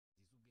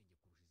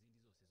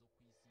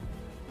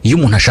Iyo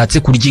umuntu ashatse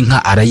kurya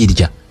inka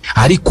arayirya,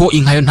 ariko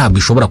inka yo ntabwo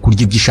ishobora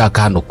kurya ibyo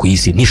ishaka hano ku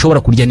isi,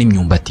 ntishobora kurya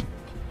n'imyumbati.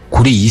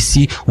 Kuri iyi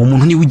si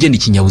umuntu niwe ugena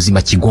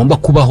ikinyabuzima kigomba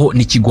kubaho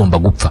n'ikigomba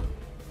gupfa.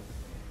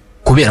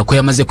 Kubera ko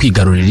yamaze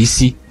kwigarurira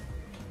isi,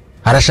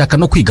 arashaka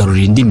no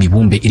kwigarurira indi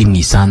mibumbe iri mu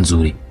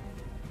isanzure.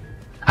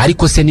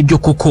 Ariko se nibyo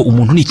koko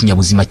umuntu ni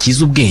ikinyabuzima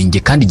kiza ubwenge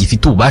kandi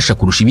gifite ububasha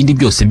kurusha ibindi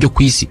byose byo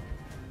ku isi?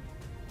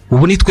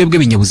 Ubu ni twebwe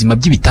binyabuzima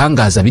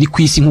by'ibitangaza biri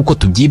ku isi nk'uko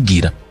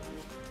tubyibwira.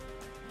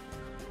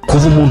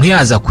 Kuva umuntu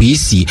yaza ku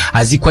isi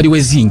azi ko ari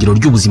we zingiro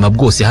ry'ubuzima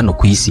bwose hano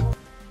ku isi.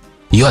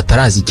 Iyo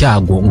atarazi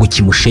icyago ngo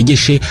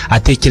kimushegeshe,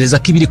 atekereza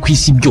ko ibiri ku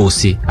isi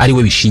byose ari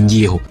we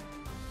bishingiyeho.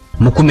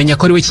 Mu kumenya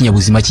ko ari we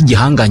kinyabuzima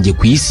cy'igihangange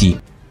ku isi,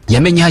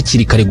 yamenye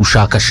hakiri kare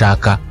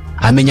gushakashaka,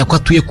 amenya ko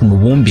atuye ku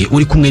mubumbe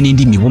uri kumwe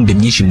n'indi mibumbe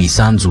myinshi mu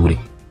isanzure.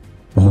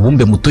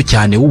 Umubumbe muto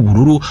cyane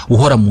w'ubururu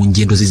uhora mu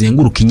ngendo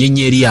zizenguruka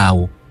inyenyeri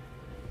yawo.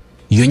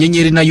 Iyo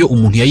nyenyeri nayo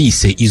umuntu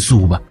yayise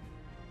izuba.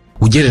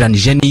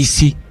 Ugereranije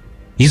n'isi,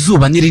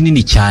 izuba ni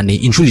rinini cyane,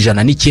 inshuro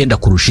 109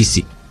 kurusha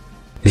isi.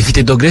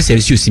 Rifite dogere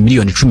Celsius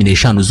miliyoni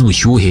 15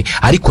 z'ubushyuhe,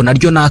 ariko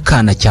naryo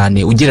nakana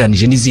cyane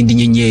ugereranije n'izindi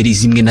nyenyeri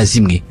zimwe na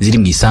zimwe ziri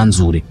mu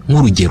isanzure.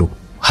 Nk'urugero,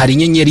 hari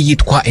inyenyeri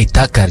yitwa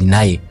Eta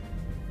Carinae.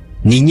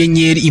 Ni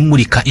inyenyeri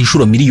imurika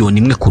inshuro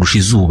miliyoni 1 kurusha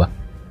izuba,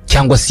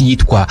 cyangwa se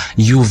yitwa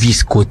UV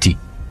Scott.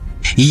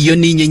 Iyo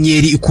ni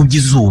inyenyeri ikubye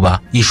izuba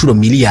inshuro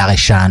miliyari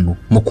 5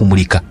 mu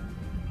kumurika.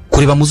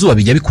 Kureba mu zuba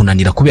bijya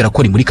bikunanira kubera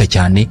ko rimurika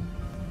cyane.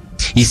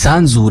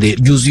 Isanzure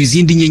ryuzuye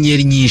izindi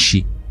nyenyeri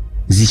nyinshi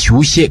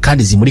zishyushye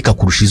kandi zimurika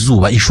kurusha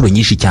izuba inshuro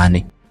nyinshi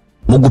cyane.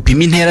 Mu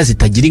gupima intera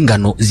zitagira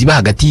ingano ziba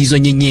hagati y'izo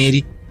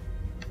nyenyeri,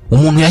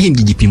 umuntu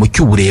yahimbye igipimo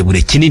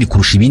cy'uburebure kinini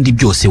kurusha ibindi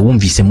byose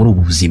wumvise muri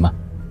ubu buzima.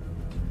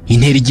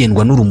 Intera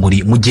igendwa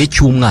n'urumuri mu gihe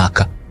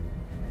cy'umwaka.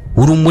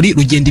 Urumuri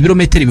rugenda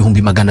ibirometero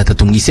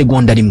 300,000 mu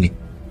isegonda rimwe.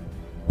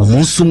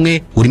 Umunsi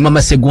umwe urimo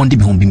amasegonda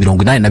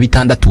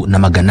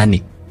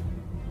 86,400.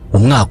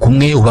 Umwaka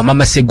umwe ubamo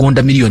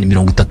amasegonda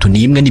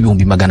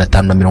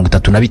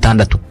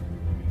 31,536,000.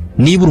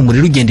 Niba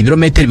urumuri rugenda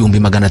ibirometero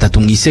 300,000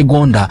 mu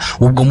isegonda,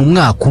 ubwo mu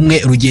mwaka umwe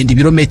rugenda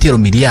ibirometero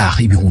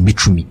miliyari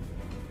 10,000.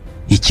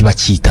 Iki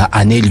bacyita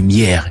année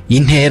lumière,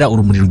 intera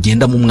urumuri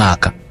rugenda mu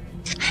mwaka.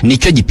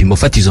 Nicyo gipimo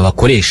fatizo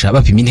bakoresha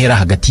bapima intera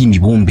hagati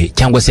y'imibumbe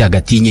cyangwa se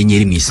hagati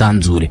y'inyenyeri mu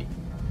isanzure.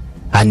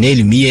 Année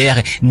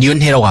lumière niyo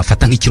ntera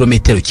wafata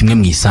nk'ikilometero kimwe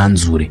mu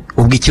isanzure.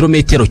 Ubwo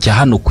ikilometero cya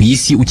hano ku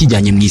isi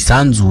ukijyanye mu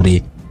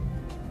isanzure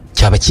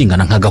cyaba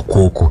kingana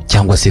nk'agakoko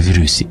cyangwa se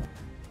virusi.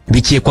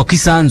 Bikekwa ko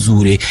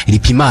isanzure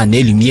ripima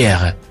année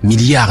lumière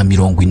miliyari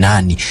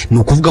 80. Ni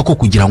ukuvuga ko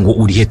kugira ngo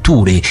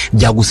uriheture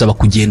byagusaba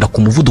kugenda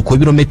ku muvuduko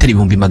w'ibirometero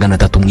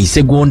 300,000 mu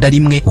isegonda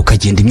rimwe,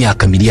 ukagenda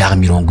imyaka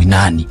miliyari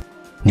 80.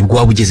 Nibwo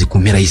waba ugeze ku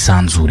mpera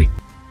y'isanzure.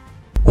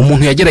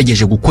 Umuntu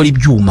yagerageje gukora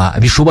ibyuma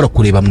bishobora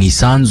kureba mu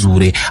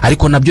isanzure,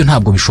 ariko nabyo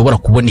ntabwo bishobora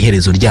kubona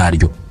iherezo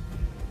ryaryo.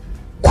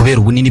 Kubera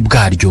ubunini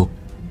bwaryo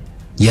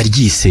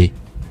yaryise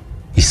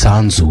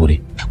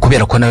isanzure,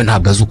 kubera ko nayo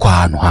ntabwo azi uko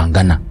ahantu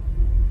hangana.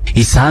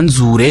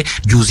 Isanzure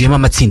ryuzuyemo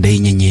amatsinda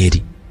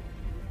y'inyenyeri.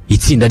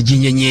 Itsinda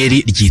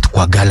ry'inyenyeri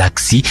ryitwa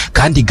galaxy,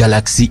 kandi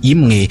galaxy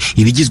imwe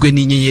ibigizwe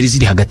n'inyenyeri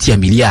ziri hagati ya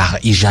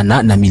miliyari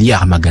 100 na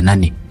miliyari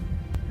 400.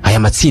 Aya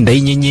matsinda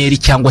y'inyenyeri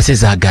cyangwa se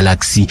za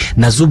galaxy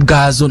nazo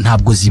ubwazo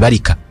ntabwo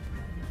zibarika.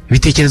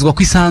 Bitekerezwa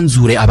ko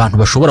isanzure abantu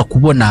bashobora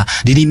kubona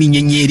ririmo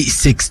inyenyeri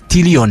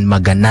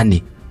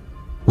 6,400,000,000.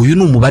 Uyu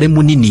ni umubare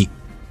munini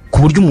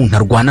ku buryo umuntu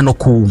arwana no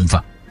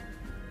kuwumva.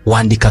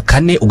 Wandika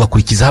 4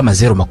 ugakurikizaho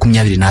amazero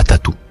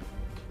 23.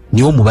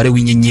 Niwo mubare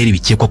w'inyenyeri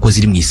bikekwa ko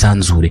ziri mu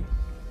isanzure.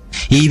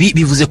 Ibi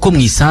bivuze ko mu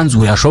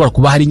isanzure hashobora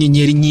kuba hari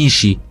inyenyeri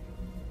nyinshi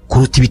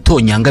kuruta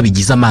ibitonyanga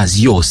bigize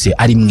amazi yose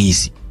ari mu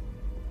isi.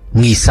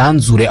 Mu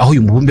isanzure aho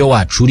uyu mubumbe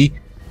wacu uri,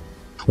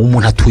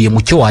 umuntu atuye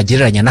mu cyo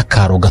wagereranya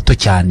n'akaro gato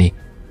cyane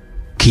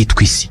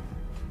kitwa isi.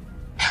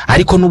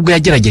 Ariko nubwo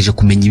yagerageje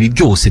kumenya ibi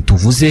byose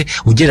tuvuze,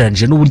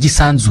 ugereranije n'uburyo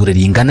isanzure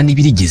ringana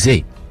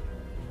n'ibirigize,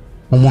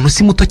 umuntu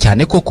si muto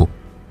cyane koko.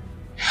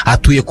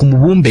 Atuye ku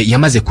mubumbe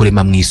yamaze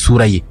kurema mu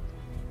isura ye.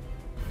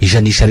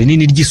 Ijanisha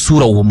rinini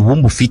ry'isura uwo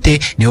mubumbe ufite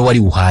niwe wari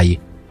uhaye.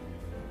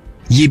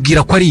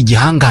 Yibwira ko ari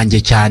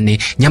igihangange cyane,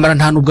 nyamara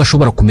nta nubwo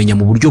ashobora kumenya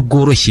mu buryo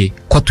bworoshye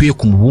ko atuye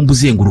ku mubumbe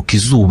uzenguruka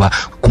izuba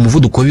ku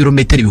muvuduko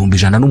w'ibirometero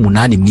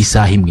 108 mu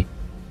isaha imwe.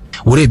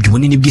 Urebye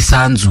ubunini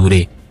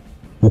bw'isanzure,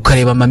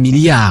 ukareba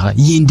amamiliyari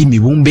y'indi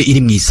mibumbe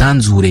iri mu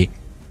isanzure,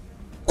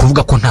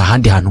 kuvuga ko nta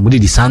handi hantu muri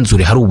iri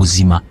sanzure hari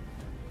ubuzima.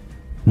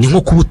 Ni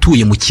nko kuba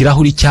utuye mu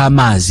kirahuri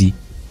cy'amazi,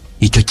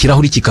 icyo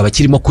kirahuri kikaba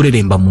kirimo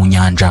kureremba mu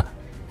nyanja,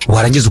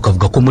 warangiza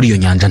ukavuga ko muri iyo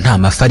nyanja nta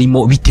mafi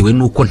arimo bitewe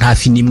nuko nta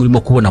fi n'imwe urimo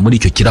kubona muri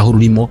icyo kirahuri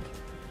urimo,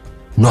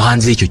 no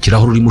hanze y'icyo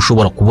kirahuri urimo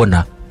ushobora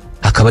kubona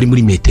akaba ari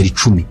muri metero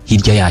 10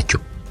 hirya yacyo.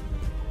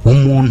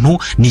 Umuntu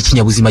ni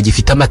ikinyabuzima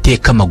gifite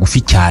amateka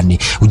magufi cyane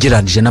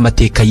ugereranije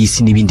n'amateka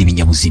y'isi n'ibindi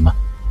binyabuzima.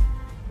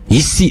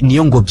 Isi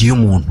niyo ngobyi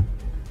y'umuntu,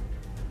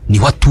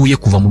 niho atuye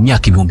kuva mu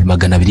myaka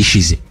 200,000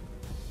 ishize.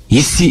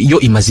 Isi yo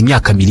imaze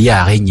imyaka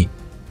miliyari 4,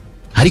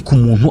 ariko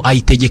umuntu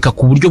ayitegeka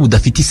ku buryo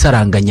budafite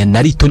isaranganya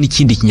na rito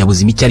n'ikindi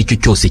kinyabuzima icyo ari cyo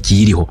cyose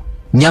kiyiriho.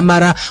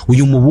 nyamara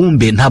uyu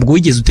mubumbe ntabwo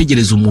wigeze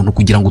utegereza umuntu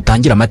kugira ngo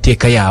utangire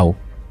amateka yawo.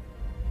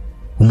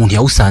 Umuntu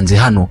yawusanze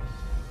hano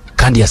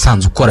kandi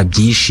yasanze ukora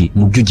byinshi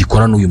mu byo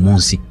ugikora n'uyu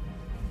munsi.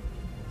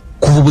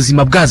 Kuva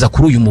ubuzima bwaza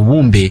kuri uyu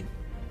mubumbe,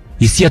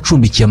 isi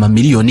yacumbikiye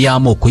amamiliyoni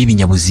y'amoko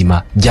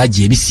y'ibinyabuzima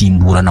byagiye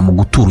bisimburana mu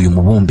gutura uyu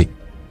mubumbe.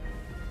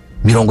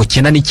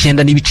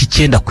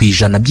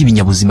 99.9%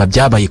 by'ibinyabuzima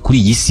byabaye kuri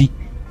iyi si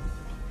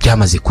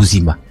byamaze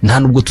kuzima, nta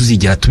nubwo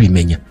tuzigera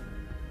tubimenya.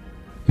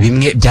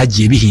 Bimwe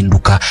byagiye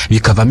bihinduka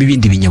bikavamo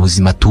ibindi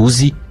binyabuzima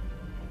tuzi,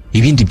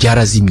 ibindi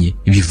byarazimye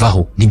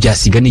bivaho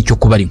ntibyasiga n'icyo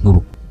kubara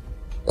inkuru.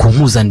 Ku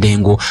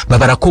mpuzandengo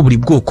babara ko buri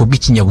bwoko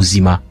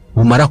bw'ikinyabuzima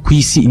bumara ku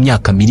isi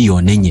imyaka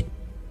miliyoni 4,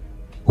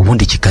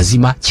 ubundi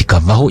kikazima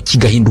kikavaho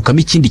kigahindukamo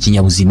ikindi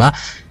kinyabuzima,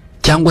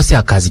 cyangwa se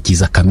hakaza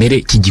ikiza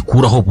kamere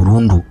kigikuraho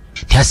burundu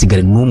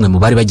ntihasigare n'umwe mu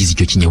bari bagize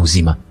icyo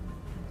kinyabuzima.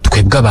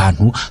 Twebwe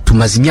abantu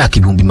tumaze imyaka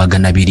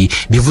 200,000,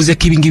 bivuze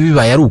ko ibingibi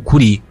bibaye ari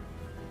ukuri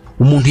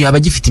umuntu yaba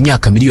agifite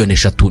imyaka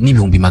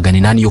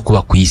 3,800,000 yo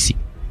kuba ku isi.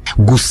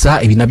 Gusa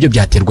ibi nabyo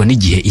byaterwa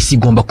n'igihe isi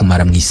igomba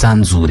kumara mu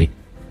isanzure.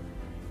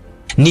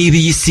 Niba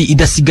iyi si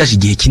idasigaje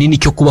igihe kinini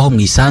cyo kubaho mu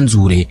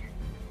isanzure,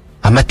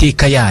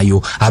 amateka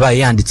yayo abaye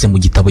yanditse mu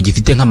gitabo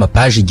gifite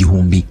nk'amapaje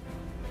 1000,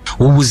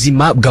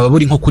 ubuzima bwaba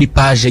buri nko kuri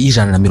paje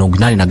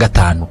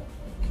y'185.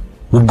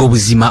 Ubwo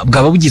buzima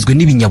bwaba bugizwe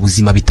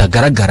n'ibinyabuzima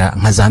bitagaragara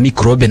nka za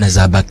mikrobe na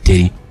za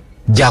bakteri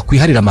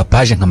byakwiharira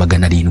amapaje nka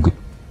 700.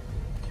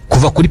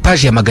 Kuva kuri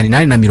paje ya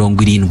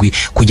 870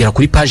 kugera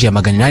kuri paje ya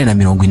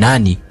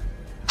 880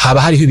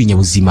 haba hariho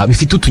ibinyabuzima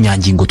bifite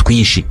utunyangingo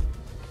twinshi.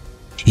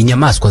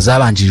 Inyamaswa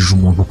zabanjirije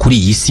umuntu kuri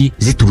iyi si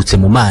ziturutse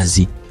mu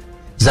mazi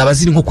zaba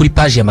ziri nko kuri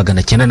paje ya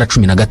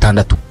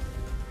 916.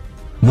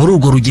 Muri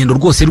urwo rugendo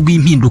rwose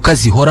rw'impinduka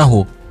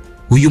zihoraho,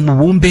 uyu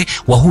mubumbe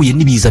wahuye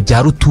n'ibiza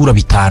bya rutura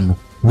 5,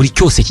 buri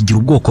cyose kigira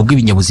ubwoko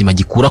bw'ibinyabuzima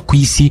gikura ku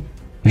isi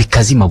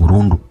bikazima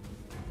burundu.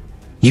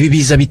 Ibi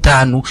biza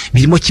 5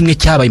 birimo kimwe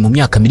cyabaye mu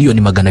myaka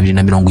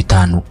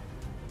 250,000,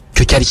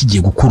 cyo cyari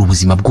kigiye gukura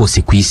ubuzima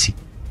bwose ku isi.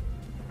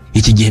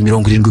 Iki gihe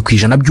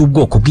 70%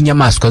 by'ubwoko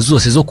bw'inyamaswa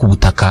zose zo ku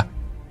butaka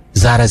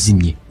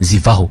zarazimye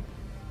zivaho.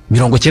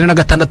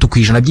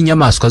 96%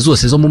 by'inyamaswa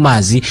zose zo mu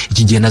mazi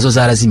iki gihe nazo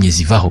zarazimye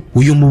zivaho.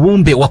 Uyu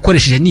mubumbe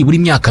wakoresheje nibura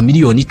imyaka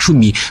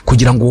 10,000,000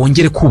 kugira ngo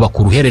wongere kubaka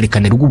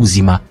uruhererekane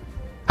rw'ubuzima,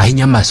 aho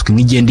inyamaswa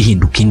imwe igenda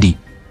ihinduka indi,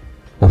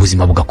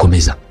 ubuzima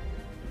bugakomeza.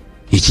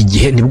 Iki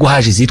gihe nibwo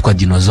haje izitwa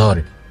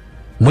dinosaure.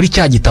 Muri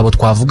cya gitabo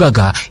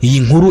twavugaga, iyi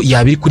nkuru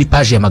yabiri kuri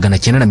paje ya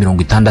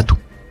 960.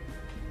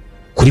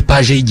 Kuri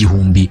paje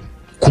y'1000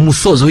 ku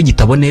musozo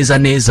w'igitabo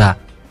neza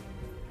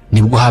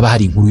nibwo haba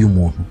hari inkuru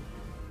y'umuntu.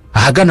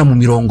 Ahagana mu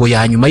mirongo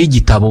ya nyuma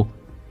y'igitabo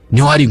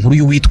niho hari inkuru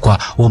y'uwitwa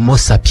Homo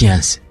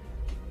sapiens.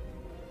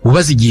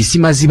 Ubaze igihe isi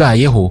maze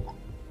ibayeho,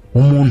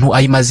 umuntu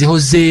ayimazeho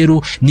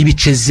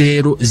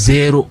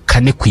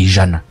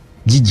 0.004%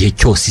 by'igihe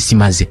cyose isi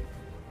maze.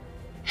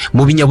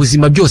 Mu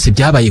binyabuzima byose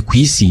byabaye ku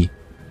isi,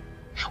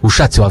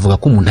 ushatse wavuga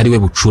ko umuntu ari we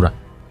bucura,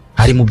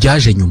 ari mu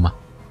byaje nyuma.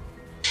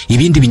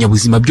 Ibindi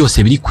binyabuzima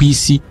byose biri ku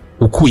isi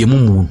ukuyemo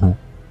umuntu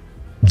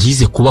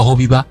byize kubaho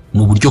biba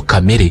mu buryo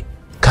kamere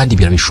kandi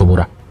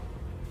birabishobora.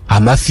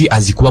 Amafi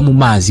azi kuba mu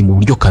mazi mu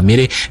buryo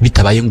kamere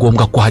bitabaye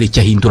ngombwa ko hari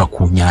icyo ahindura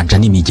ku nyanja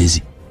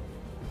n'imigezi.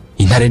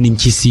 Intare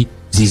n'impyisi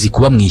zizi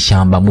kuba mu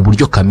ishyamba mu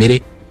buryo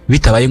kamere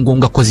bitabaye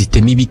ngombwa ko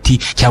zitema ibiti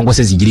cyangwa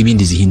se zigira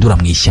ibindi zihindura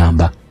mu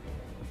ishyamba.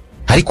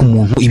 Ariko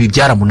umuntu ibi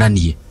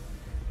byaramunaniye.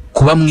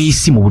 Kuba mu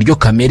isi mu buryo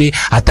kamere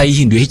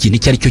atayihinduyeho ikintu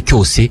icyo ari cyo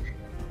cyose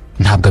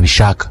ntabwo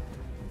abishaka.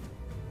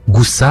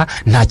 Gusa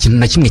nta kintu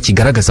na kimwe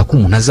kigaragaza ko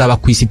umuntu azaba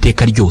ku isi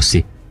iteka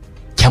ryose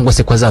cyangwa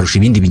se ko azarusha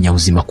ibindi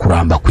binyabuzima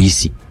kuramba ku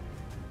isi.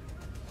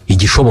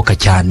 Igishoboka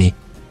cyane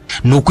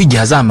ni uko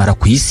igihe azamara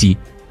ku isi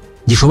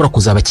gishobora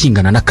kuzaba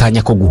kingana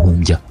n'akanya ko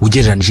guhumbya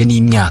ugereranije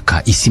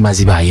n'imyaka isi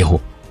maze ibayeho.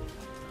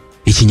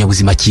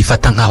 Ikinyabuzima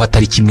cyifata nk'aho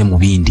atari kimwe mu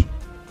bindi.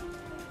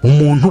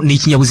 Umuntu ni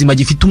ikinyabuzima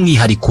gifite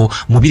umwihariko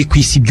mu biri ku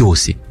isi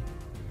byose.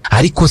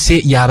 Ariko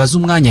se yabaza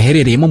umwanya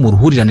aherereyemo mu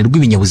ruhurirane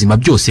rw'ibinyabuzima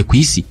byose ku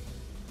isi?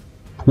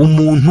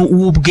 Umuntu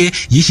ubwe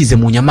yishyize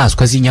mu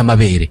nyamaswa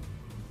z'inyamabere.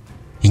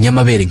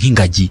 Inyamabere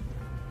nk'ingagi,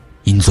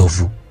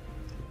 inzovu,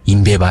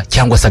 imbeba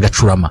cyangwa se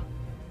agacurama.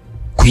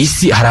 Ku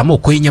isi hari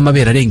amoko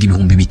y'inyamabere arenga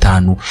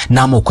 5,000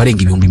 n'amoko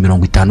arenga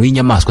 50,000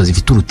 y'inyamaswa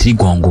zifite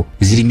urutirigongo,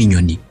 zirimo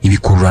inyoni,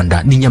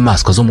 ibikururanda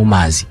n'inyamaswa zo mu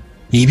mazi.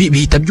 Ibi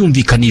bihita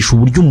byumvikanisha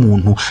uburyo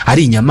umuntu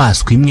ari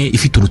inyamaswa imwe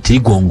ifite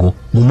urutirigongo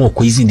mu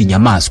moko y'izindi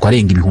nyamaswa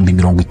arenga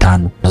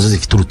 50,000 nazo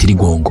zifite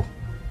urutirigongo.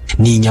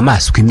 Ni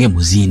inyamaswa imwe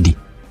mu zindi.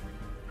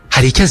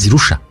 Hari icyo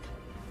zirusha?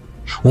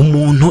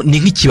 Umuntu ni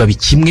nk'ikibabi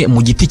kimwe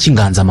mu giti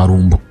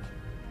cy'inganzamarumbo.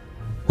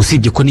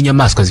 Usibye ko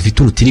n'inyamaswa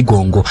zifite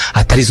urutirigongo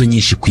atari zo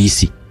nyinshi ku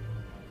isi.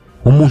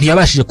 Umuntu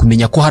yabashije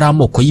kumenya ko hari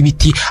amoko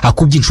y'ibiti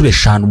akubye inshuro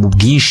 5 mu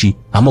bwinshi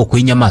amoko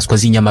y'inyamaswa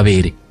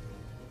z'inyamabere.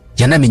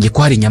 Yanamenye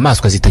ko hari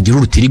inyamaswa zitagira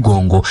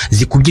urutirigongo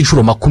zikubye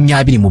inshuro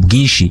 20 mu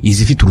bwinshi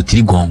izifite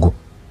urutirigongo.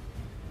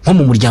 Nko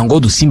mu muryango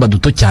w'udusimba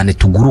duto cyane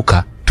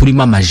tuguruka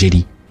turimo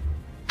amajeri,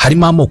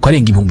 harimo amoko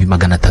arenga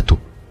 300,000.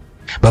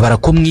 Babara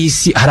ko mu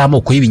isi hari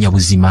amoko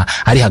y'ibinyabuzima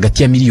ari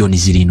hagati ya miliyoni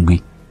 7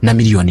 na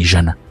miliyoni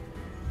 100.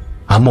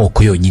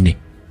 Amoko yonyine.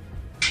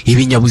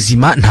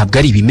 Ibinyabuzima ntabwo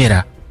ari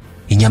ibimera,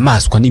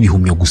 inyamaswa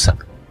n'ibihumyo gusa.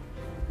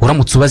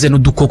 Uramutse ubaze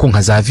n'udukoko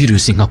nka za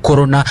virusi nka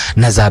corona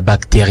na za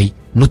bakteri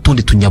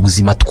n'utundi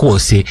tunyabuzima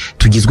twose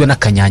tugizwe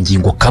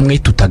n'akanyangingo kamwe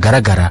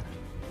tutagaragara,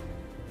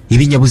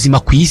 ibinyabuzima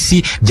ku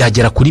isi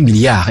byagera kuri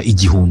miliyari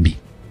 1,000.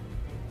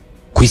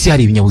 Ku isi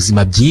hari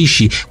ibinyabuzima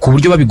byinshi ku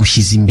buryo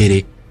babigushyize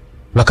imbere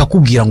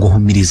bakakubwira ngo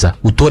humiriza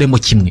utoremo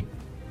kimwe,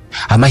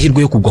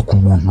 amahirwe yo kugwa ku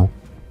muntu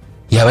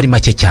yaba ari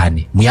make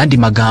cyane. Mu yandi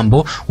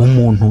magambo,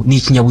 umuntu ni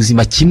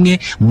ikinyabuzima kimwe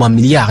mu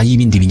mamiliyari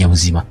y'ibindi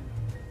binyabuzima.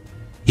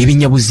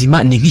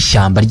 Ibinyabuzima ni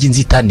nk'ishyamba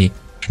ry'inzitane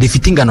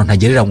rifite ingano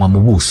ntagereranywa mu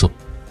buso.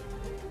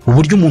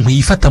 Uburyo umuntu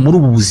yifata muri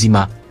ubu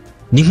buzima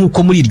ni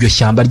nk'uko muri iryo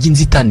shyamba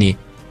ry'inzitane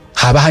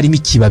haba harimo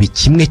ikibabi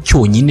kimwe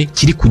cyonyine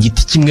kiri ku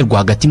giti kimwe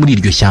rwagati muri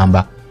iryo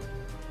shyamba.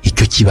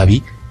 Icyo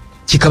kibabi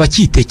kikaba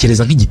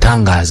cyitekereza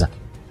nk'igitangaza,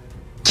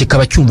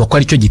 kikaba cyumva ko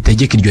ari cyo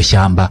gitegeka iryo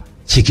shyamba,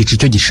 kikica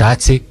icyo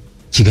gishatse,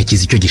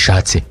 kigakiza icyo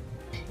gishatse.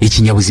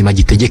 Ikinyabuzima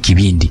gitegeka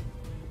ibindi.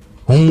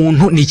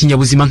 Umuntu ni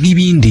ikinyabuzima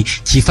nk'ibindi,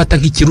 cyifata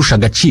nk'ikirusha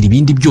agaciro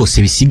ibindi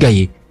byose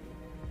bisigaye,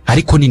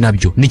 ariko ni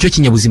nabyo nicyo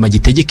kinyabuzima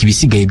gitegeka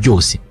ibisigaye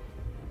byose.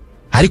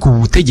 Ariko ubu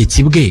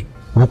butegetsi bwe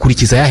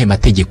bukurikiza yahe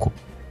mategeko?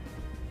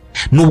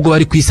 Nubwo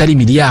bari ku isi ari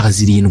miliyari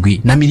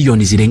 7 na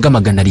miliyoni zirenga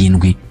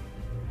 700,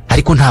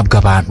 ariko ntabwo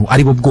abantu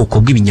ari bo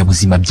bwoko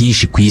bw'ibinyabuzima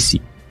byinshi ku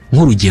isi.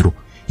 Nk'urugero,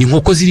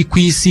 inkoko ziri ku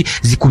isi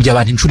zikubye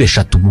abantu inshuro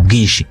 3 mu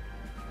bwinshi.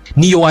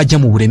 Niyo wajya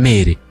mu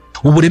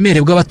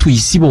uburemere bw'abatuye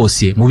isi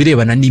bose mu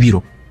birebana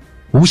n'ibiro,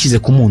 ubushyize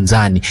ku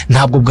munzani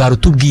ntabwo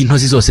bwaruta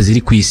ubw'intozi zose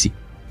ziri ku isi.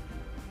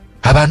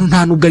 Abantu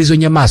nta nubwo arizo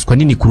nyamaswa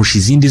nini kurusha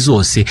izindi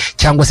zose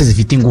cyangwa se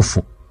zifite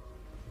ingufu.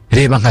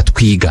 Reba nka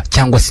twiga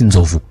cyangwa se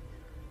inzovu.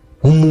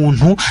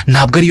 Umuntu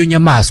ntabwo ariyo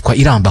nyamaswa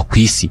iramba ku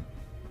isi.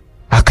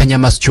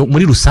 Akanyamasyo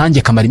muri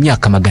rusange kamara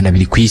imyaka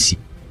 200 ku isi.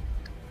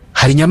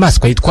 Hari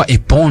inyamaswa yitwa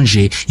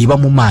eponge iba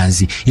mu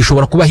mazi,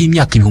 ishobora kubaho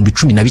imyaka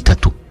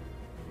 13,000.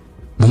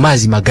 Mu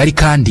mazi magari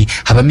kandi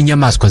habamo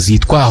inyamaswa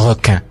zitwa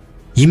requin,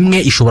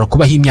 imwe ishobora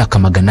kubaho imyaka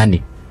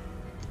 400.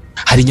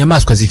 Hari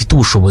inyamaswa zifite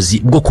ubushobozi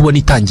bwo kubona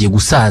itangiye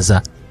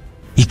gusaza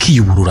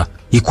ikiyuburura,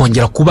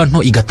 ikongera kuba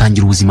nto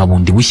igatangira ubuzima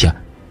bundi bushya.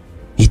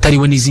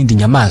 Itariwe n'izindi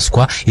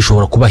nyamaswa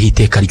ishobora kubaho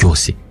iteka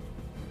ryose.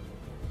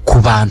 Ku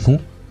bantu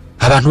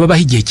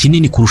babaho igihe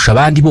kinini kurusha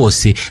abandi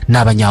bose ni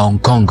abanya Hong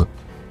Kong.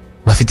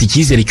 Bafite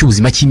icyizere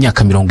cy'ubuzima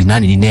cy'imyaka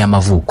 84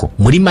 y'amavuko.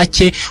 Muri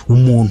make,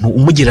 umuntu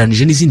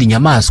umugereranije n'izindi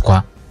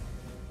nyamaswa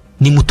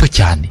ni muto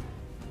cyane.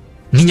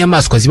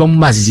 Nk'inyamaswa ziba mu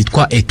mazi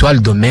zitwa étoile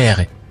de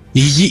mer,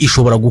 iyi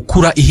ishobora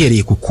gukura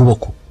ihereye ku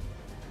kuboko.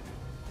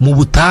 Mu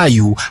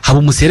butayu haba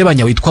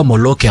umuserebanya witwa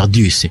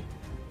Molocerdus.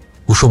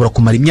 Ushobora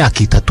kumara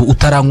imyaka 3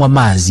 utaranywa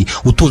amazi,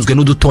 utunzwe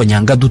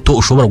n'udutonyanga duto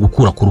ushobora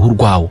gukura ku ruhu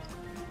rwawo.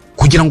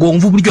 Kugira ngo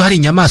wumve uburyo hari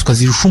inyamaswa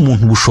zirusha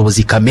umuntu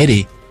ubushobozi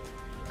kamere,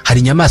 hari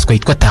inyamaswa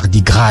yitwa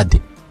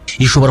tardigrade.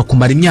 Ishobora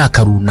kumara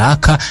imyaka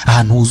runaka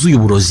ahantu huzuye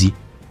uburozi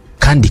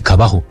kandi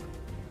kabaho.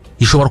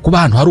 Ishobora kuba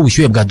ahantu hari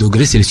ubushyuhe bwa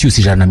 °C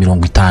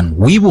 150.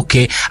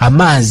 Wibuke,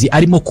 amazi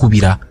arimo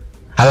kubira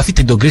aba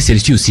afite °C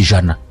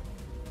 100.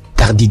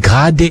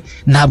 Tardigrade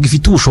ntabwo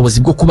ifite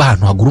ubushobozi bwo kuba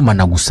ahantu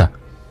hagurumana gusa,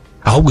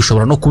 ahubwo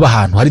ishobora no kuba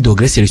ahantu hari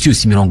 °C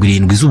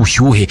 70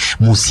 z'ubushyuhe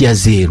munsi ya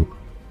 0,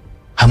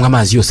 hamwe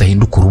amazi yose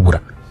ahinduka urubura.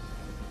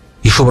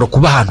 Ishobora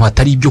kuba ahantu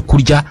hatari ibyo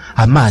kurya,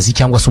 amazi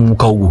cyangwa se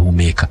umwuka wo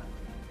guhumeka.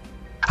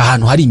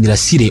 Ahantu hari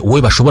imirasire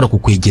wowe bashobora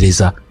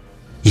kukwegereza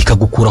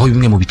ikagukuraho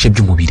bimwe mu bice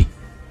by'umubiri.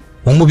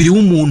 Umubiri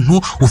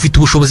w'umuntu ufite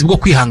ubushobozi bwo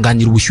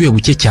kwihanganira ubushyuhe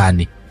buke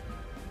cyane.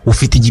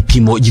 Ufite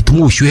igipimo gituma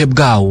ubushyuhe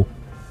bwawo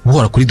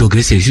buhora kuri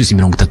 °C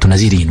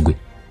 37.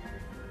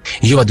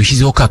 Iyo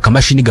badushyizeho ka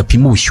kamashini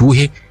gapima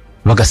ubushyuhe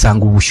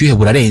bagasanga ubushyuhe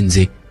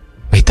burarenze,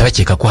 bahita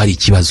bakeka ko hari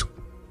ikibazo.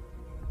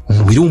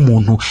 Umubiri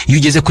w'umuntu iyo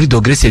ugeze kuri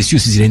 °C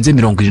zirenze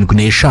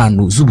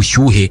 75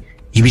 z'ubushyuhe,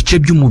 ibice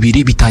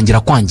by'umubiri bitangira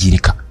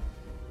kwangirika.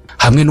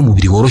 Hamwe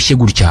n'umubiri woroshye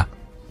gutya,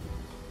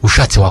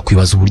 ushatse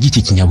wakwibaza uburyo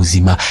iki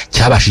kinyabuzima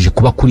cyabashije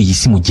kuba kuri iyi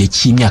si mu gihe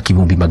cy'imyaka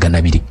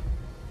 200,000.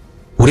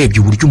 Urebye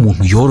uburyo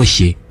umuntu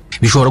yoroshye,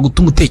 bishobora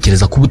gutuma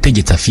utekereza ko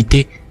ubutegetsi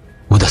afite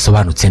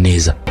budasobanutse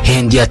neza.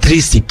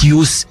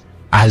 Hendiatricipius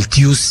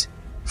altius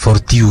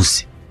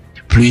fortius,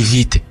 plus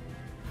vite,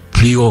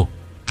 plus haut,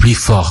 plus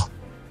fort.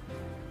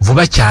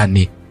 Vuba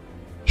cyane,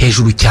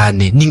 hejuru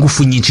cyane,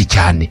 n'ingufu nyinshi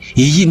cyane.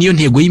 Iyi niyo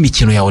ntego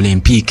y'imikino ya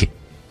Olympique.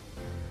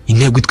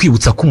 Intego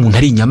itwibutsa ko umuntu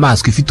ari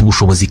inyamaswa ifite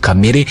ubushobozi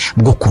kamere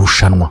bwo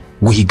kurushanwa,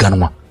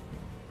 guhiganwa,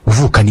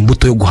 uvukana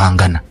imbuto yo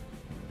guhangana.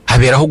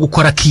 Haberaho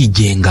gukora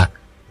kigenga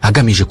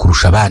agamije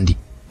kurusha abandi.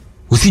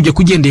 Usibye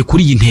kugendeye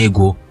kuri iyi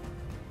ntego,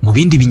 mu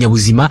bindi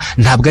binyabuzima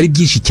ntabwo ari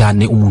byinshi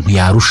cyane umuntu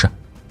yarusha.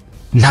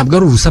 Ntabwo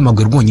ari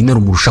urusamagwe rwonyine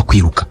rumurusha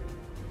kwiruka.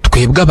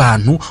 Twebwe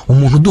abantu,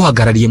 umuntu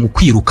duhagarariye mu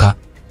kwiruka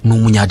ni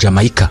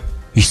umunyajamaika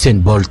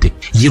Usain Bolt,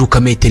 yiruka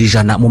metero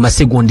 100 mu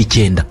masegonda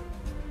 9.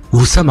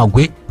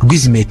 Urusamagwe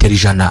rw'izi metero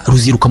 100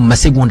 ruziruka mu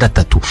masegonda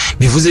 3.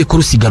 Bivuze ko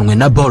rusiganwe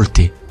na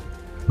Bolt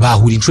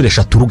bahura inshuro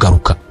 3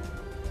 rugaruka.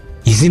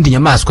 Izindi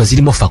nyamaswa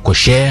zirimo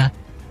phacochère,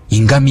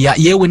 ingamiya,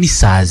 yewe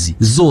n'isazi,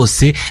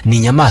 zose ni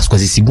inyamaswa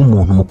zisiga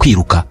umuntu mu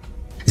kwiruka,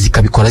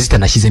 zikabikora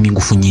zitanashyizemo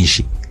ingufu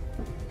nyinshi.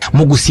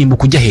 Mu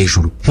gusimbuka ujya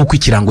hejuru nk'uko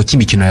ikirango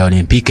cy'imikino ya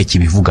Olympique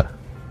kibivuga,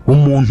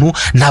 umuntu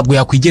ntabwo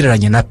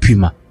yakwigereranya na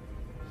puma,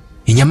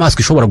 inyamaswa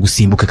ishobora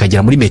gusimbuka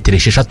ikagera muri metero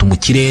 6 mu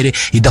kirere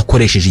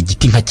idakoresheje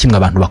igiti nka kimwe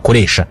abantu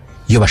bakoresha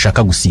iyo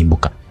bashaka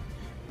gusimbuka.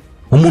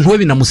 Umuntu we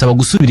binamusaba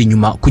gusubira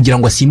inyuma kugira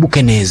ngo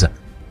asimbuke neza.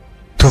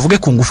 Tuvuge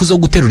ku ngufu zo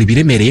guterura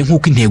ibiremereye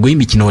nk'uko intego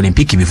y'imikino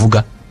Olympique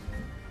bivuga.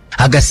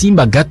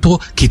 Agasimba gato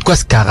kitwa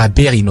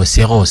scarabée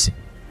rhinocéros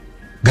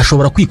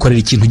gashobora kwikorera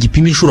ikintu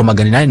gipima inshuro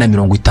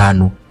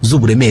 850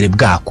 z'uburemere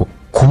bwako.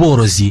 Ku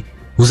borozi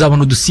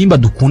uzabona udusimba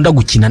dukunda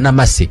gukina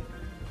n'amase,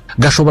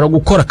 gashobora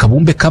gukora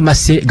kabumbe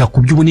k'amase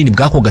gakubye ubunini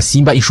bwako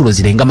gasimba inshuro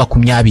zirenga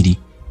 20,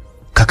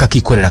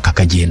 kakakikorera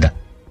kakagenda.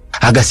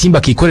 Agasimba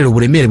kikorera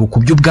uburemere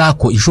bukubye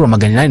ubwako inshuro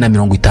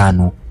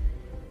 850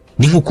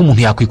 ni nk'uko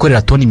umuntu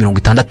yakwikorera toni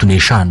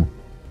 65.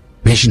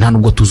 Benshi nta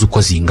nubwo tuzi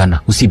uko zingana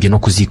usibye no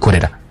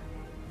kuzikorera.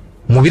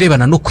 Mu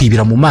birebana no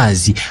kwibira mu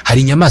mazi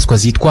hari inyamaswa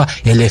zitwa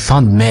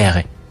elephant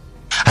mbere,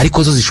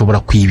 ariko zo zishobora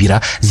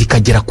kwibira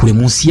zikagera kure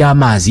munsi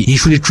y'amazi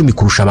inshuro 10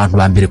 kurusha abantu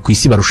ba mbere ku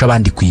isi barusha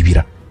abandi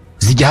kwibira.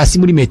 Zijya hasi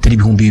muri metero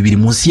 2000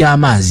 munsi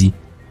y'amazi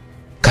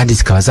kandi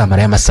zikaba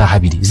zamara y'amasaha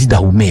 2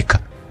 zidahumeka.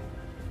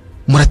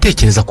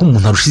 Muratekereza ko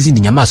umuntu arusha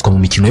izindi nyamaswa mu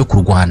mikino yo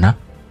kurwana?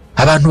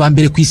 Abantu ba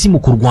mbere ku isi mu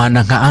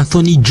kurwana nka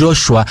Anthony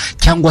Joshua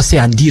cyangwa se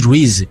Andy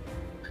Ruiz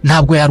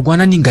ntabwo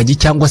yarwana n'ingagi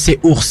cyangwa se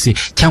ours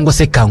cyangwa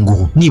se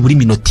kanguru nibura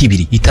iminota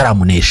 2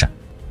 itaramunesha.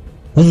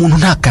 Umuntu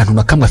nta kantu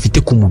na kamwe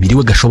afite ku mubiri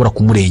we gashobora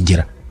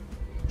kumurengera.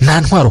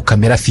 Nta ntwaro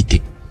kamera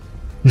afite,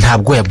 nta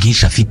bwoya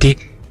bwinshi afite,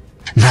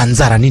 nta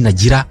nzara nini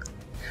agira,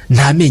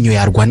 nta menyo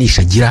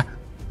yarwanisha agira,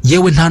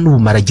 yewe nta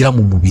n'ubumara agira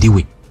mu mubiri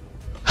we.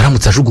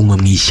 Aramutse ajugunywe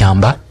mu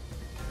ishyamba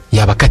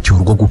yaba akatiwe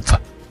urwo gupfa.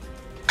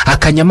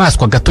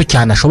 Akanyamaswa gato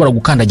cyane ashobora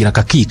gukandagira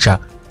kakica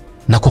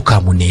nako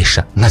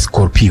kamunesha nka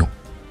scorpion.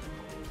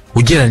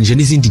 Ugereranije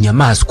n'izindi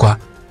nyamaswa,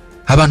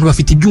 abantu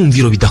bafite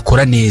ibyumviro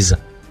bidakora neza.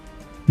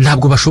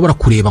 Ntabwo bashobora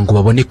kureba ngo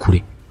babone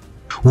kure.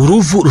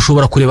 Uruvu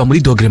rushobora kureba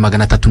muri dogere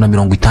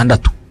 360.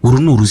 Uru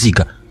ni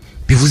uruziga,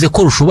 bivuze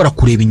ko rushobora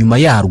kureba inyuma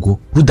yarwo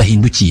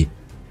rudahindukiye.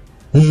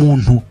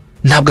 Umuntu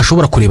ntabwo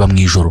ashobora kureba mu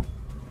ijoro.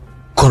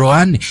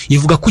 Korani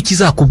ivuga ko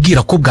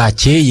kizakubwira ko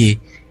bwakeye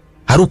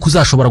ari uko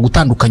uzashobora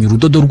gutandukanya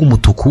urudodo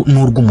rw'umutuku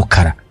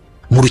n'urw'umukara.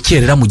 Mu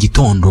rukerera mu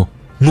gitondo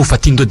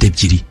nufata indodo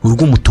ebyiri,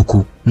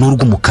 urw'umutuku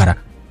n'urw'umukara,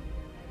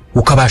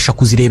 ukabasha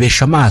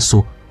kuzirebesha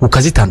amaso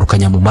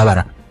ukazitandukanya mu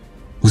mabara,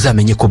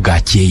 uzamenye ko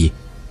bwakeye.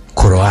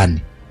 Korani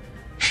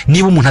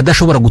niba umuntu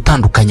adashobora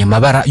gutandukanya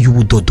amabara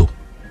y'ubudodo,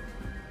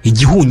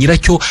 igihunyira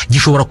cyo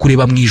gishobora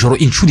kureba mu ijoro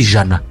inshuro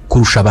 100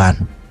 kurusha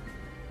abantu.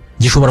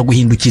 Gishobora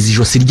guhindukiza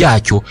ijosi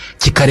ryacyo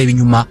kikareba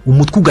inyuma,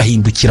 umutwe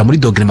ugahindukira muri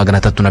dogere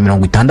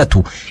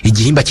 360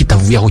 igihimba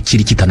kitavuye aho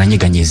kiri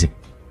kitananyeganyeze.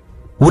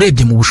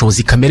 Urebye mu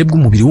bushobozi kamere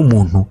bw'umubiri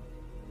w'umuntu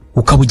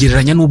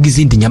ukabugereranya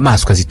n'ubw'izindi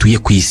nyamaswa zituye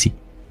ku isi,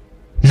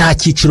 nta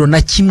cyiciro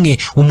na kimwe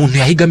umuntu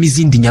yahigamo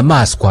izindi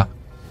nyamaswa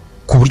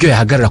ku buryo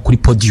yahagarara kuri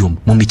podium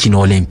mu mikino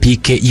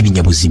Olympique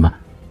y'ibinyabuzima.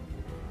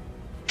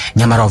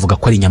 Nyamara bavuga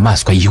ko ari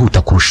inyamaswa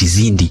yihuta kurusha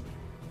izindi,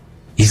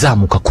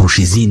 izamuka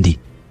kurusha izindi,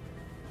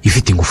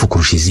 ifite ingufu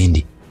kurusha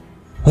izindi.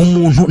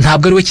 Umuntu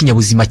ntabwo ari we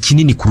kinyabuzima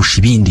kinini kurusha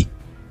ibindi,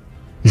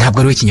 ntabwo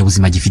ari we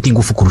kinyabuzima gifite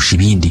ingufu kurusha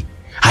ibindi,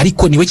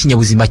 ariko niwe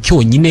kinyabuzima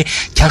cyonyine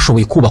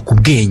cyashoboye kubaka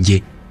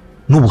ubwenge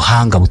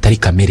n'ubuhanga butari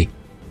kamere.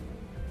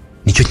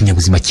 Nicyo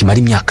kinyabuzima kimara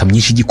imyaka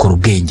myinshi gikora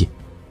ubwenge.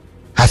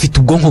 Afite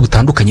ubwonko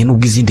butandukanye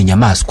n'ubw'izindi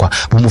nyamaswa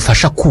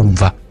bumufasha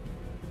kumva,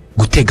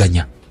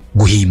 guteganya,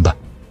 guhimba,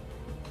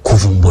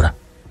 kuvumbura.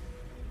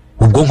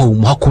 Ubwonko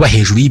bumuha kuba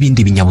hejuru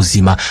y'ibindi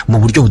binyabuzima mu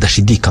buryo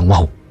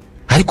budashidikanywaho.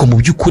 Ariko mu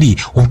by'ukuri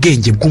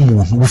ubwenge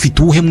bw'umuntu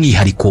bufite uwuhe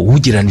mwihariko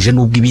ubugereranije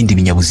n'ubw'ibindi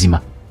binyabuzima?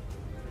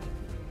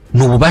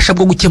 Ni ububasha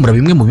bwo gukemura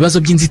bimwe mu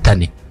bibazo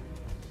by'inzitane.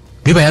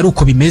 Biba yari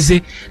uko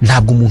bimeze,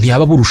 ntabwo umuntu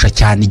yaba burusha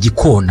cyane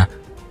igikona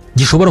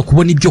gishobora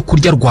kubona ibyo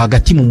kurya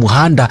rwagati mu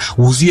muhanda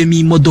wuzuyemo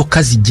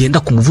imodoka zigenda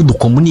ku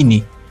muvuduko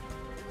munini,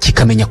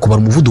 kikamenya kubara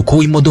umuvuduko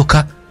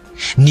w'imodoka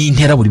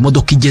n'intera buri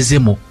modoka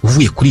igezemo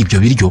uvuye kuri ibyo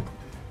biryo,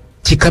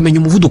 kikamenya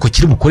umuvuduko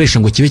kiri bukoreshe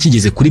ngo kibe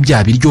kigeze kuri bya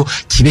biryo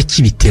kibe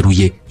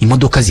kibiteruye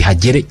imodoka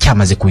zihagere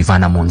cyamaze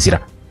kubivana mu nzira.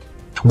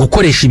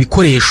 Gukoresha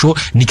ibikoresho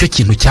nicyo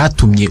kintu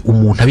cyatumye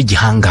umuntu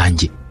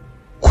abigihangange.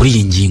 Kuri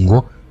iyi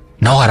ngingo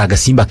naho hari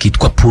agasimba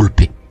kitwa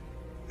pulpe,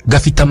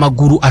 gafite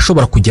amaguru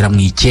ashobora kugera mu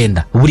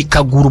 9. Buri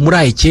kaguru muri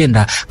ayo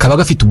 9 kaba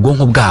gafite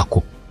ubwonko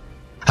bwako.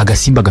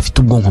 Agasimba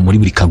gafite ubwonko muri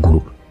buri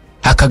kaguru.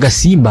 Aka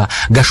gasimba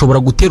gashobora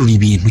guterura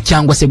ibintu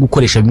cyangwa se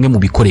gukoresha bimwe mu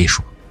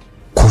bikoresho,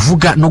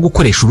 kuvuga no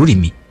gukoresha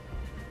ururimi.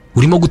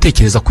 Urimo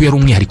gutekereza ko yari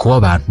umwihariko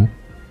w'abantu?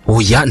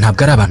 Oya,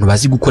 ntabwo ari abantu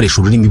bazi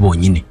gukoresha ururimi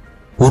bonyine.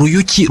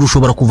 Uruyuki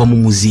rushobora kuva mu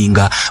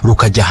muzinga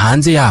rukajya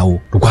hanze yawo,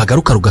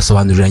 rwagaruka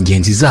rugasobanurira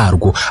ngenzi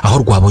zarwo aho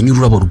rwabonye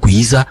ururabo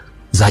rwiza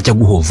zajya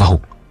guhovaho.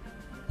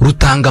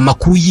 Rutanga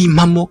amakuru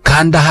y'impamo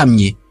kandi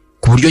ahamye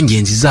ku buryo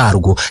ngenzi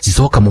zarwo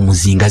zisohoka mu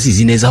muzinga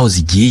zizi neza aho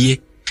zigiye,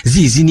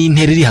 zizi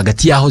n'intera iri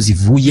hagati y'aho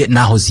zivuye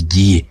n'aho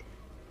zigiye.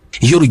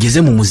 iyo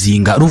rugeze mu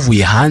muzinga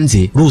ruvuye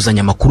hanze ruzanye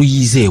amakuru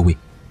yizewe,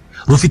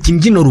 rufite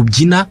imbyino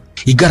rubyina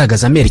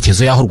igaragaza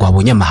amerekezo y'aho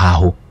rwabonye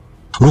amahaho,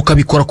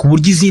 rukabikora ku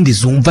buryo izindi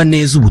zumva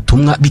neza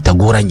ubutumwa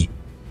bitagoranye.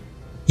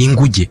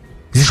 Inguge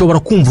zishobora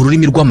kumva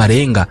ururimi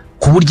rw'amarenga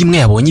ku buryo imwe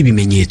yabonye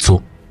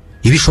ibimenyetso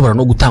iba ishobora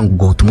no gutanga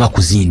ubwo butumwa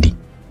ku zindi.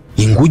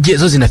 Inguge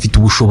zo zinafite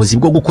ubushobozi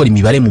bwo gukora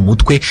imibare mu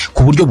mutwe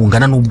ku buryo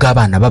bungana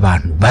n'ubw'abana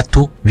b'abantu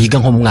bato biga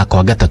nko mu mwaka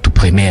wa 3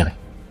 primaire.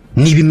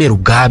 N'ibimera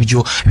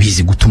ubwabyo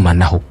bizi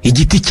gutumanaho.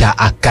 Igiti cya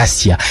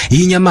acacia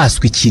iyi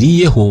nyamaswa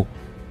ikiriyeho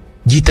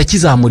gihita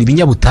kizamura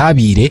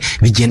ibinyabutabire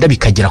bigenda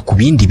bikagera ku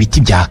bindi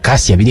biti bya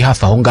acacia biri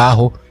hafi aho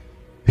ngaho,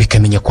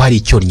 bikamenya ko hari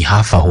icyornyi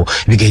hafi aho,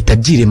 bigahita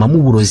byiremamo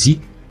uburozi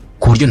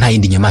ku buryo nta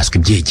yindi nyamaswa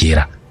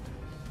ibyegera.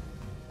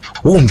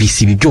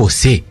 Wumvise ibi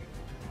byose,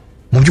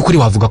 mu by'ukuri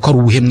wavuga ko ari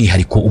ubuhe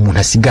mwihariko umuntu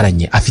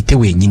asigaranye afite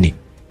wenyine?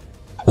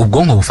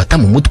 Ubwonko bufata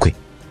mu mutwe.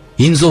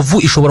 Inzovu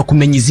ishobora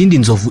kumenya izindi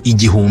nzovu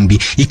igihumbi,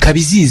 ikaba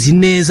izizi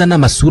neza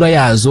n'amasura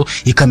yazo,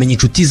 ikamenya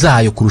inshuti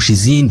zayo kurusha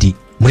izindi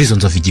muri izo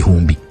nzovu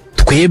igihumbi.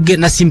 Twebwe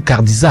na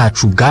simcard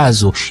zacu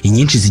ubwazo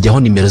inyinshi zijyaho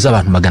nimero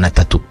z'abantu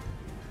 300.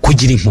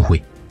 Kugira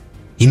impuhwe,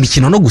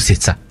 imikino no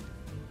gusetsa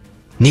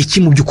ni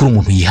iki mu by'ukuri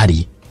umuntu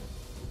yihariye?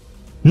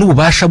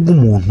 N'ububasha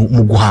bw'umuntu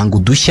mu guhanga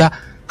udushya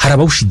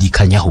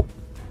harabawushidikanyaho.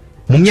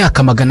 Mu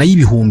myaka magana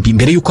y'ibihumbi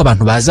mbere y'uko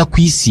abantu baza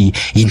ku isi,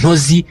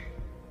 intozi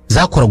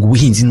zakoraga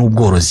ubuhinzi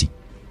n'ubworozi.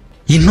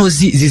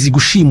 Intozi zizi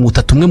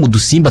gushimuta tumwe mu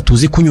dusimba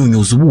tuzi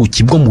kunyunyuza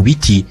ubuki bwo mu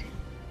biti,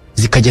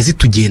 zikajya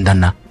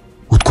zitugendana.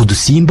 Utwo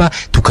dusimba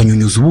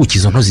tukanyunyuza ubuki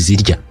izo ntozi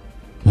zirya.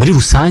 Muri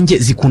rusange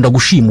zikunda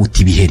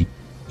gushimuta ibiheri.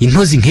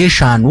 Intozi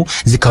nk'eshanu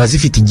zikaba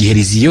zifite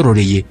igiheri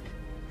ziyororeye,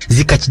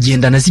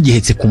 zikakigendana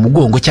zigihetse ku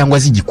mugongo cyangwa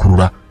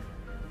zigikurura,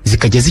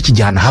 zikajya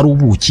zikijyana hari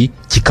ubuki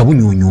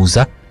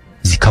kikabunyunyuza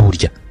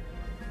zikaburya.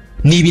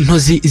 Niba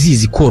intozi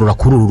zizi korora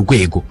kuri uru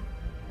rwego,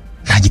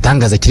 nta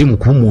gitangaza kiri mu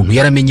kuba umuntu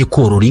yaramenye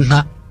korora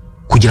inka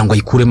kugira ngo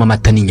ayikuremo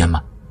amata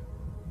n'inyama.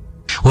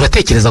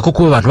 Uratekereza ko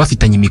kuba abantu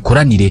bafitanye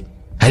imikoranire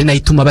ari nayo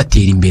ituma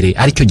batera imbere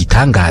aricyo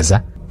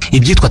gitangaza?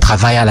 Ibyitwa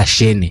travail à la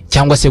chaîne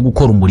cyangwa se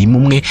gukora umurimo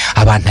umwe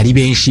abantu ari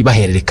benshi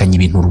bahererekanya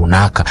ibintu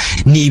runaka,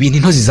 ni ibintu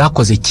intozi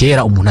zakoze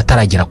kera umuntu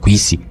ataragera ku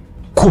isi.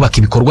 Kubaka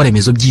ibikorwa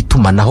remezo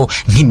by'itumanaho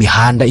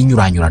nk'imihanda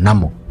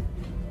inyuranyuranamo.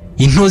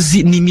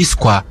 Intozi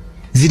n'imiswa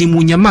ziri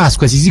mu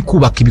nyamaswa zizi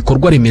kubaka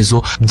ibikorwa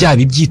remezo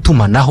byaba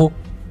iby'itumanaho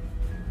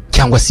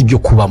cyangwa se ibyo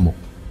kubamo.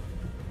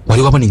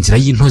 Wari wabona inzira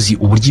y'intozi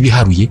uburyo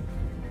ibiharuye?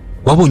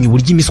 Wabonye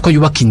uburyo imiswa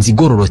yubaka inzu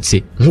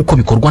igororotse nk'uko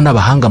bikorwa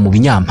n'abahanga mu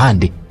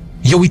binyampande?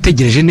 Iyo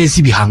witegereje neza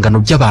ibihangano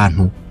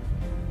by'abantu,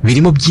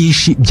 birimo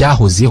byinshi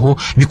byahozeho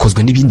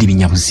bikozwe n'ibindi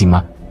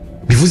binyabuzima,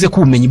 bivuze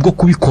ko ubumenyi bwo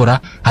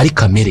kubikora ari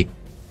kamere,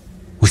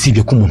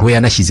 usibye ko umuntu we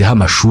yanashyizeho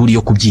amashuri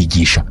yo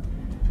kubyigisha.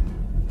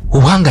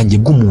 Ubuhangange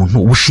bw'umuntu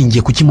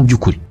bushingiye ku ki mu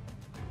by'ukuri?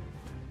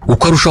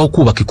 Uko arushaho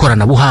kubaka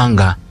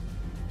ikoranabuhanga,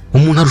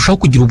 umuntu arushaho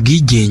kugira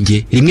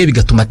ubwigenge, rimwe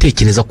bigatuma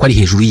atekereza ko ari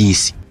hejuru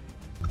y'isi,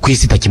 ku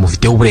isi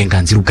itakimufiteho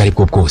uburenganzira ubwo ari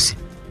bwo bwose.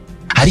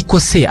 Ariko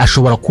se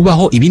ashobora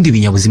kubaho ibindi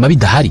binyabuzima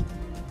bidahari?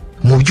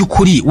 Mu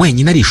by'ukuri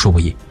wenyine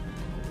arishoboye?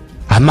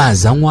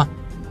 Amazi anywa,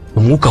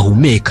 umwuka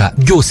ahumeka,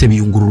 byose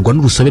biyungururwa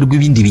n'urusobe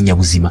rw'ibindi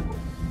binyabuzima.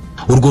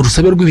 Urwo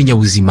rusobe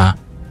rw'ibinyabuzima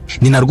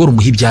ni narwo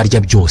rumuha ibyarya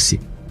byose.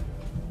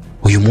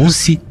 Uyu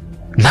munsi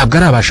ntabwo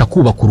arabasha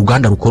kubaka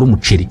uruganda rukora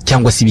umuceri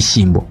cyangwa se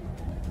ibishyimbo.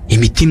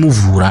 Imiti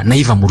imuvura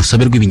nayo iva mu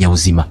rusobe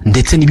rw'ibinyabuzima,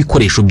 ndetse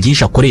n'ibikoresho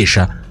byinshi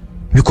akoresha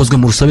bikozwe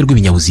mu rusobe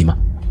rw'ibinyabuzima.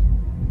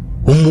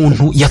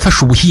 Umuntu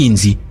yafashe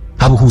ubuhinzi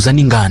abuhuza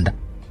n'inganda.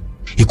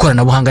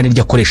 Ikoranabuhanga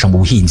niryo akoresha mu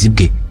buhinzi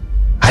bwe,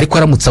 ariko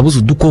aramutse abuze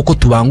udukoko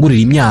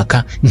tubangurira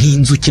imyaka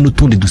nk'inzuki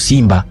n'utundi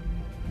dusimba,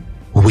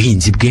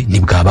 ubuhinzi bwe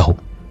ntibwabaho.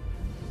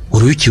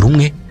 Uruyuki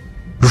rumwe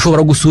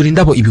rushobora gusura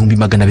indabo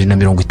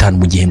 250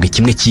 mu gihembwe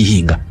kimwe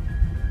cy'ihinga.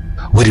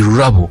 Buri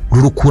rurabo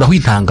rurukuraho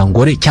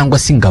intangangore cyangwa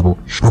se ingabo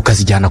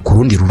rukazijyana ku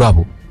rundi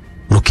rurabo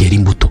rukera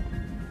imbuto.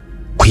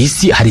 Ku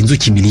isi hari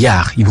inzuki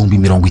miliyari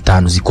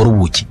 50 zikora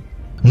ubuki.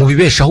 Mu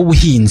bibeshaho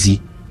ubuhinzi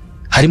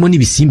harimo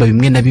n'ibisimba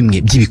bimwe na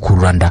bimwe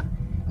by'ibikururanda,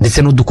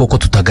 ndetse n'udukoko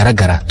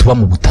tutagaragara tuba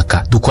mu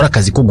butaka dukora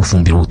akazi ko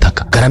gufumbira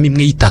ubutaka. Garama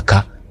imwe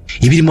y'itaka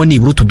ibirimo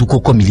nibura utu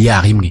dukoko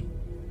miliyari 1.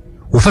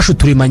 Ufashe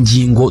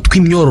uturemangingo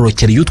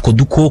tw'imyororokere y'utwo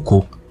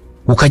dukoko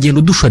ukagenda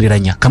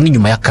udushoreranya kamwe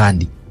nyuma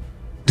y'akandi,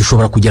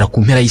 dushobora kugera ku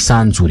mpera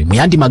y'isanzure. Mu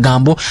yandi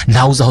magambo,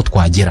 ntawe uzi aho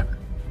twagera.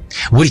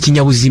 Buri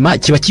kinyabuzima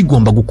kiba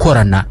kigomba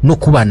gukorana no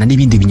kubana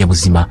n'ibindi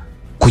binyabuzima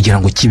kugira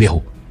ngo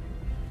kibeho.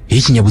 Iyo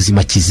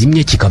ikinyabuzima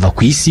kizimye kikava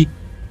ku isi,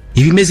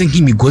 ibimeze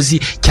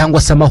nk'imigozi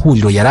cyangwa se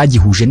amahuriro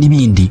yaragihuje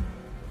n'ibindi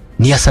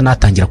niyo asa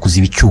natangira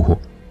kuziba icyuho.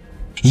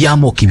 Iyo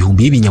amoko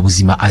ibihumbi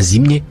y'ibinyabuzima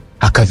azimye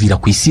akavira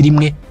ku isi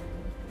rimwe,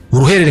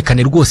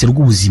 uruhererekane rwose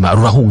rw'ubuzima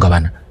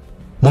rurahungabana.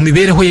 Mu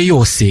mibereho ye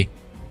yose,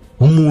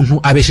 umuntu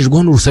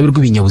abeshejweho n'urusobe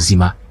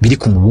rw'ibinyabuzima biri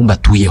ku mubumbe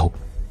atuyeho.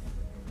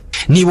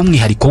 Niba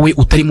umwihariko we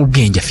utari mu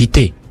bwenge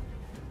afite,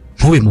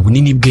 ntube mu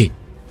bunini bwe,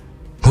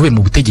 ntube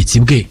mu butegetsi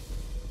bwe,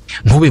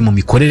 ntube mu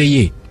mikorere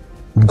ye,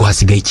 ubwo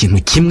hasigaye ikintu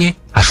kimwe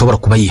ashobora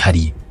kuba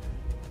yihariye: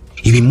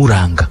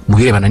 ibimuranga mu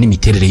birebana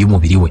n'imiterere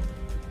y'umubiri we.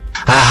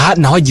 aha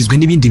naho agizwe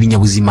n'ibindi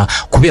binyabuzima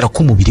kubera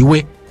ko umubiri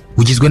we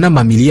ugizwe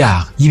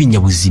n'amamiliyari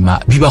y'ibinyabuzima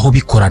bibaho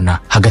bikorana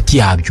hagati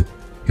yabyo,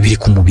 biri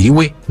ku mubiri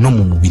we no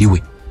mu mubiri we.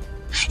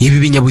 Ibi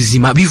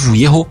binyabuzima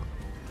bivuyeho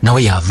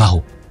nawe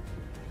yavaho.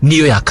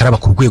 Niyo yakaraba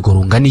ku rwego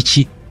rungana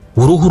iki,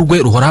 uruhu rwe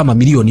ruhoraho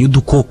amamiliyoni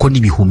y'udukoko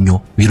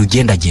n'ibihumyo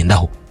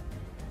birugendagendaho.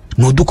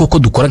 Ni udukoko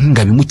dukora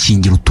nk'ingabo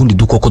imukingira utundi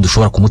dukoko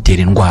dushobora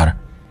kumutera indwara.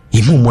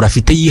 Impumuro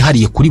afite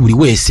yihariye kuri buri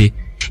wese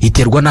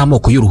iterwa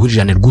n'amoko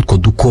y'uruhurirane rw'utwo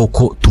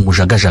dukoko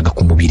tumujagajaga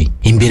ku mubiri.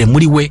 Imbere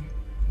muri we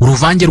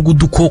uruvange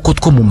rw'udukoko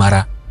two mu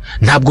mara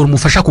ntabwo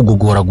rumufasha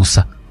kugogora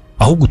gusa,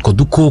 ahubwo utwo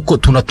dukoko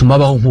tunatuma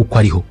abaho nk'uko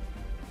ariho.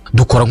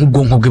 Dukora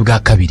nk'ubwonko bwe bwa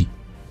kabiri.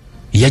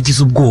 Iyo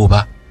agize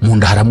ubwoba mu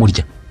nda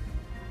haramurya,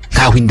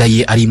 nkaho inda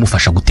ye ari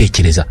imufasha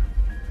gutekereza.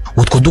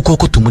 Utwo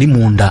dukoko tumuri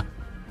mu nda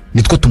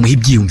nitwo tumuha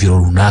ibyiyumviro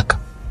runaka,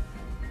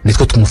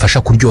 nitwo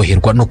tumufasha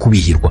kuryoherwa no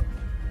kubihirwa,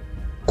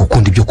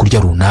 gukunda ibyo kurya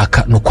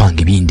runaka no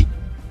kwanga ibindi.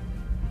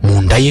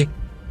 Mu nda ye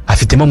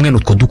afitemo mwene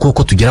utwo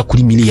dukoko tugera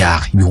kuri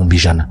miliyari ibihumbi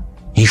 100,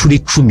 inshuro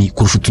 10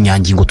 kurusha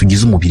utunyangingo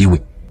tugize umubiri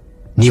we.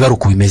 Niba ari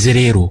uko bimeze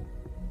rero,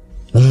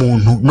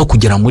 umuntu no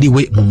kugera muri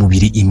we mu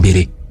mubiri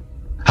imbere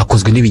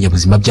akozwe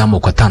n'ibinyabuzima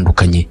by'amoko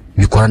atandukanye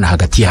bikorana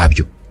hagati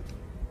yabyo.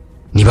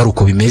 Niba ari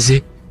uko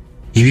bimeze,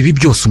 ibibi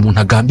byose umuntu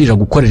agambirira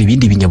gukorera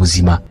ibindi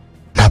binyabuzima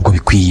ntabwo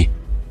bikwiye.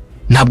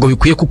 Ntabwo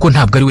bikwiye kuko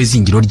ntabwo ari we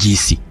zingiro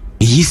ry'isi.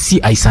 Iyi si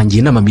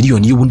ayisangiye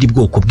n'amamiliyoni y'ubundi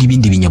bwoko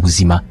bw'ibindi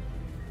binyabuzima,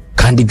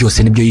 kandi byose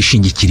nibyo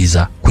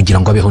yishingikiriza kugira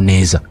ngo abeho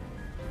neza.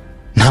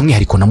 Nta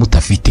mwihariko na muto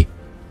afite,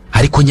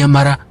 ariko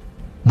nyamara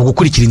mu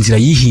gukurikira inzira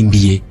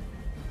yihimbiye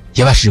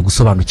yabashije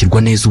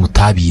gusobanukirwa neza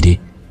ubutabire,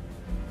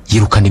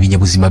 yirukana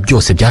ibinyabuzima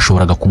byose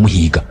byashoboraga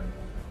kumuhiga.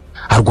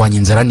 Arwanya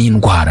inzara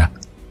n'indwara,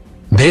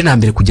 mbere na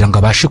mbere kugira ngo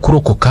abashe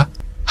kurokoka,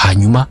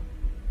 hanyuma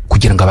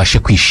kugira ngo abashe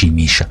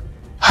kwishimisha,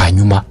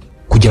 hanyuma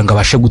kugira ngo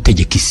abashe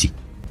gutegeka isi.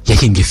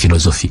 Yahimbye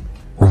filozofi,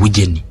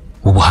 ubugeni,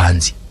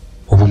 ubuhanzi,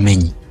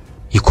 ubumenyi,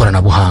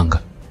 ikoranabuhanga.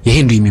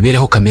 Yahinduye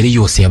imibereho kamere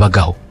yose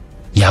yabagaho,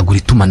 yagura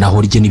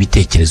itumanaho rye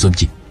n'ibitekerezo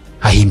bye.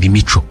 Ahimba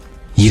imico,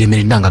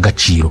 yiremera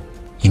indangagaciro,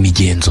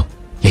 imigenzo.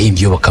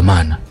 Yahimbye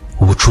iyobokamana,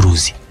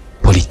 ubucuruzi,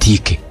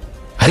 politike.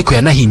 Ariko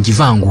yanahimbye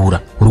ivangura,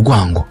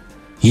 urwango,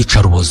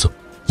 iyicarubozo.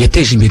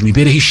 Yateje imbere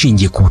imibereho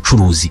ishingiye ku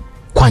bucuruzi,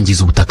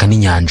 kwangiza ubutaka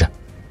n'inyanja,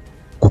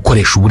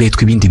 gukoresha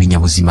uburetwa ibindi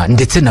binyabuzima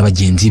ndetse na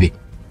bagenzi be.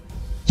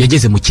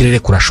 Yageze mu kirere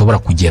kurashobora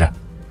kugera,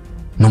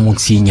 no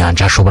munsi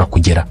y'inyanja hashobora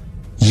kugera.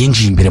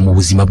 Yinjiye imbere mu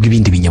buzima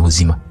bw'ibindi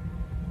binyabuzima,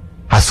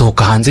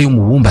 asohoka hanze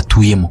y'umubumbe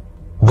atuyemo.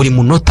 Buri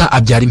munota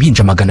abyara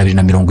impinja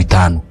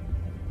 250.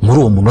 Muri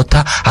uwo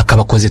munota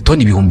akaba akoze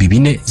toni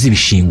 4,000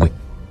 z'ibishingwe.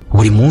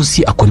 Buri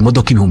munsi akora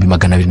imodoka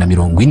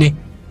 240,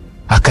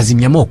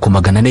 akazimya amoko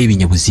 400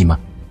 y'ibinyabuzima.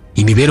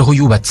 Imibereho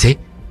yubatse,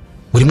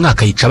 buri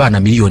mwaka yica abana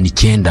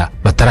 9,000,000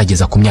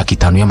 batarageza ku myaka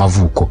 5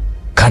 y'amavuko,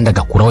 kandi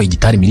agakuraho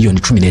hegitari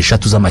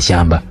 13,000,000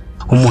 z'amashyamba.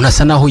 Umuntu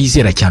asa naho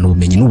yizera cyane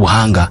ubumenyi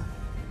n'ubuhanga,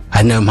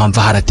 ari nayo mpamvu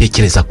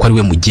haratekereza ko ari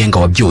we mugenga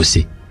wa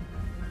byose.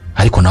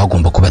 Ariko nawe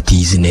agomba kuba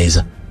atiyizi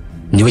neza.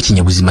 Niwe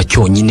kinyabuzima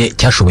cyonyine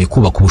cyashoboye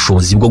kubaka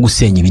ubushobozi bwo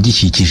gusenya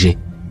ibigikikije,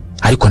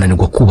 ariko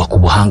ananirwa kubaka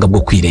ubuhanga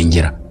bwo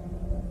kwirengera.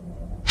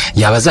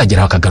 Yaba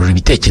azagera akagarura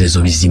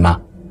ibitekerezo bizima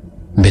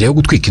mbere yo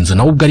gutwika inzu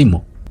nawe ubwo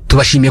arimo.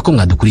 Tubashimiye ko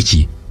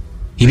mwadukurikiye.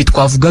 Ibi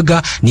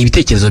twavugaga ni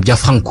ibitekerezo bya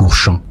Frank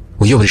Courchon,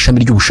 uyobora ishami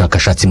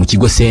ry'ubushakashatsi mu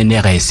kigo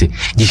CNRS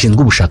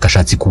gishinzwe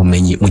ubushakashatsi ku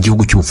bumenyi mu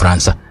gihugu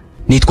cy'Ubufaransa.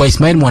 Nitwa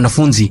Ismael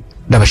Mwanafunzi,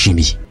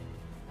 ndabashimiye.